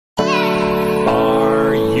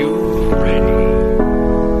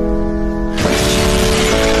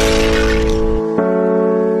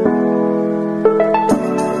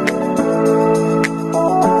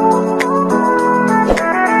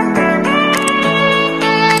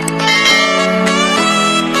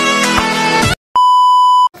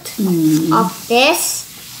this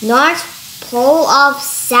North Pole of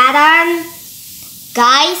Saturn,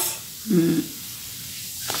 guys.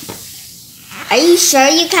 Are you sure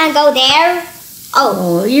you can go there?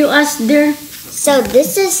 Oh, you asked there. So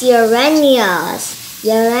this is Uranus.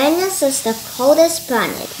 Uranus is the coldest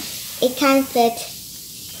planet. It can fit.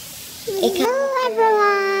 Hello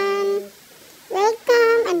everyone!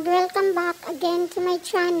 Welcome and welcome back again to my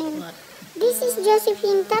channel. This is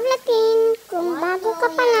Josephine Tablatin. Kung bago ka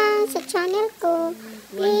pa lang sa channel ko,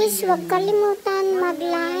 please huwag kalimutan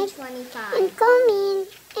mag-like and comment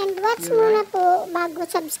and watch muna po bago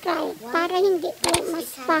subscribe para hindi po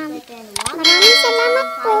ma-spam. Maraming salamat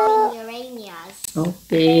po!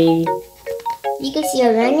 Okay. Because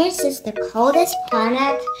Uranus is the coldest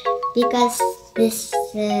planet because it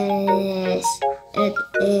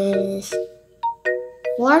is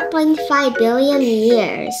 4.5 billion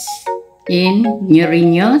years. In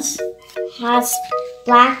Uranus? Has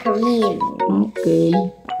black rim. Okay.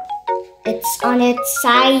 It's on its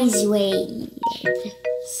size.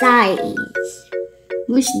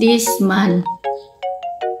 Who's this man?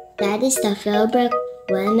 That is the Philbrook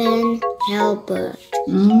woman helper.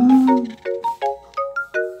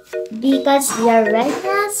 Because he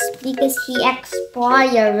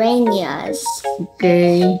explored Uranus.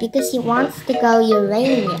 Okay. Because he wants to go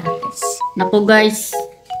Uranus. Naku guys,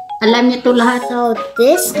 alam niyo to lahat. So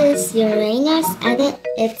this is Uranus and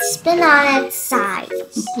it's been on its side.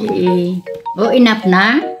 Okay. Oh, enough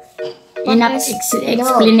na? Enough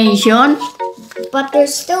explanation? But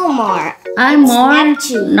there's still more. More?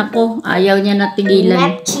 Neptune. Naku, ayaw niya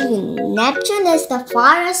natigilan. Neptune is the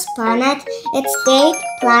farthest planet. It's the 8th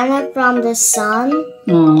planet from the sun.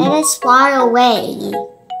 It is far away.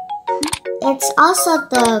 It's also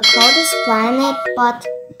the coldest planet, but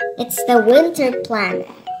it's the winter planet.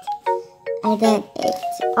 And then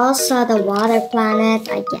it's also the water planet,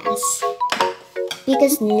 I guess.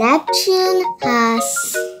 Because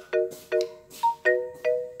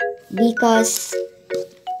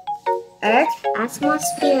Earth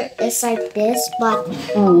atmosphere is like this, but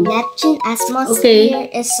Neptune atmosphere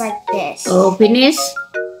is like this. Oh, finish?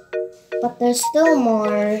 But there's still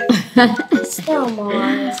more. Ay,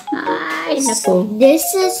 naku. This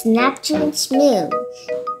is Neptune's moon.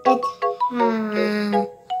 It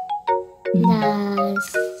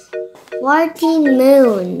has 14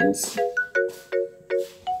 moons.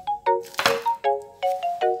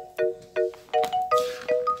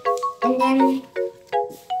 And then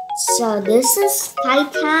so this is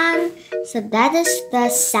Titan. So that is the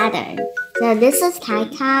Saturn. So this is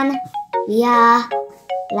Titan, Via,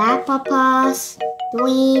 Lapopos,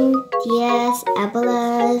 Twin, Tias,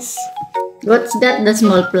 Ebolus. What's that? The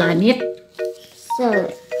small planet? So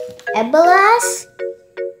Ebolus,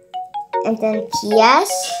 and then Tias,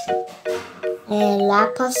 and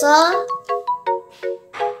Laposo,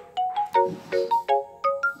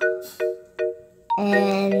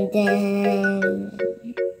 and then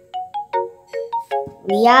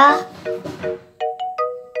Via.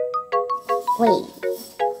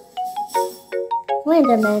 Wait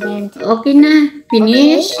a minute. Okay na.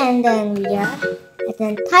 Finish? Okay, and then Via, and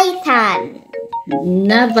then Titan.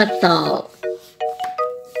 Navatal.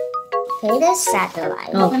 Okay, the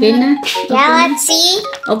satellite. Okay na. Galaxy.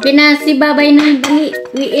 Okay na. Si babay na. Dali.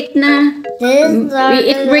 We eat na. We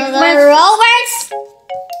eat breakfast. Rovers.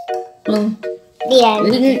 Oh. The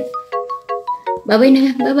end. Babay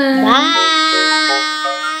na. Bye-bye. Bye.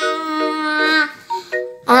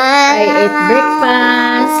 I ate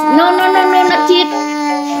breakfast. No, not yet.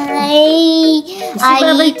 I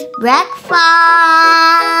eat breakfast.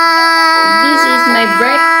 This is my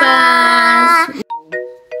breakfast.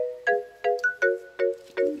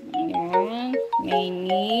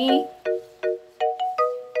 Mini.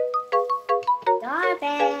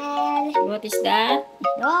 Doorbell. What is that?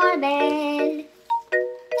 Doorbell.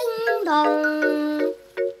 Ding dong.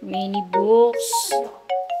 Mini books.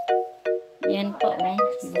 Yan pa, oh.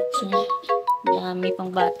 Books niya. Dami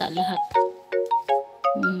pang bata lahat.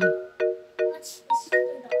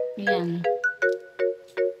 Yan.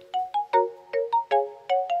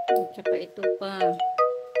 At saka ito pa.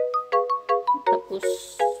 Tapos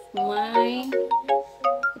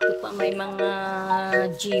ito pa may mga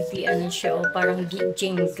GB ano siya, oh, parang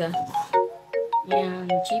Jenga.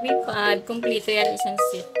 Yan, GB pad. Kompleto yan, isang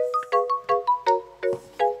set.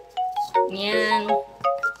 Yan.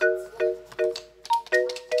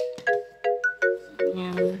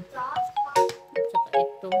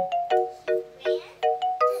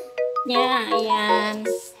 Ayan.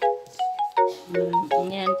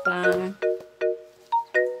 Ayan pa.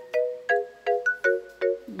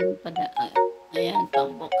 Ayan pa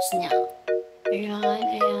ang box niya. Ayan,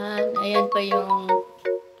 ayan. Ayan pa yung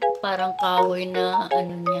parang kahoy na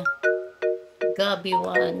ano niya. Gabi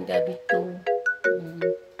 1, gabi 2.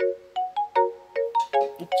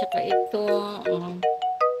 At saka ito.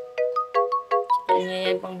 Tsaka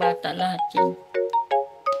yan, pang bata lahat yan.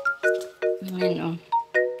 Ayan,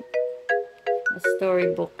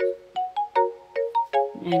 storybook.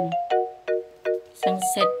 Ayan. Isang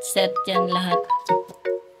set yan lahat.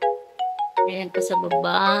 Ayan pa sa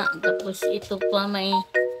baba. Tapos ito pa may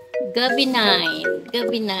gabi 9.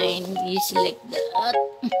 Gabi 9. You select that.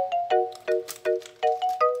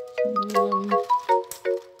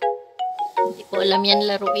 Hindi ko alam yan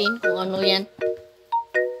laruin kung ano yan.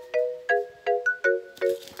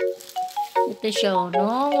 Ito siya,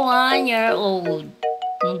 no? 1 year old.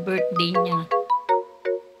 Yung birthday niya.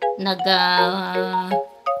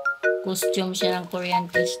 Costume siya ng Korean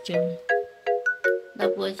costume.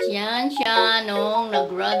 Tapos yan siya nung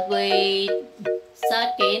nag-graduate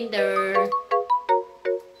sa kinder.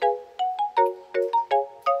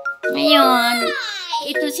 Ngayon,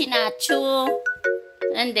 ito si Nacho.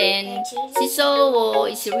 And then, si Sowo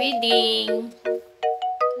is reading.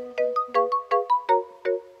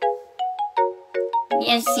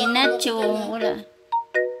 Yan si Nacho. Wala.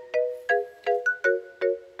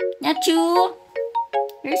 Nacho!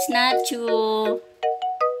 Where's Nacho?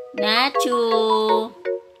 Nacho!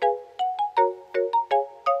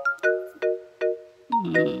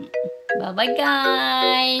 Bye-bye,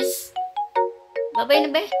 guys! Bye-bye na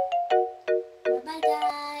ba? Bye-bye,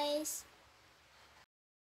 guys.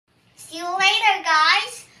 See you later,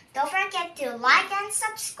 guys. Don't forget to like and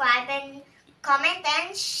subscribe and comment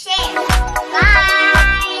and share. Bye!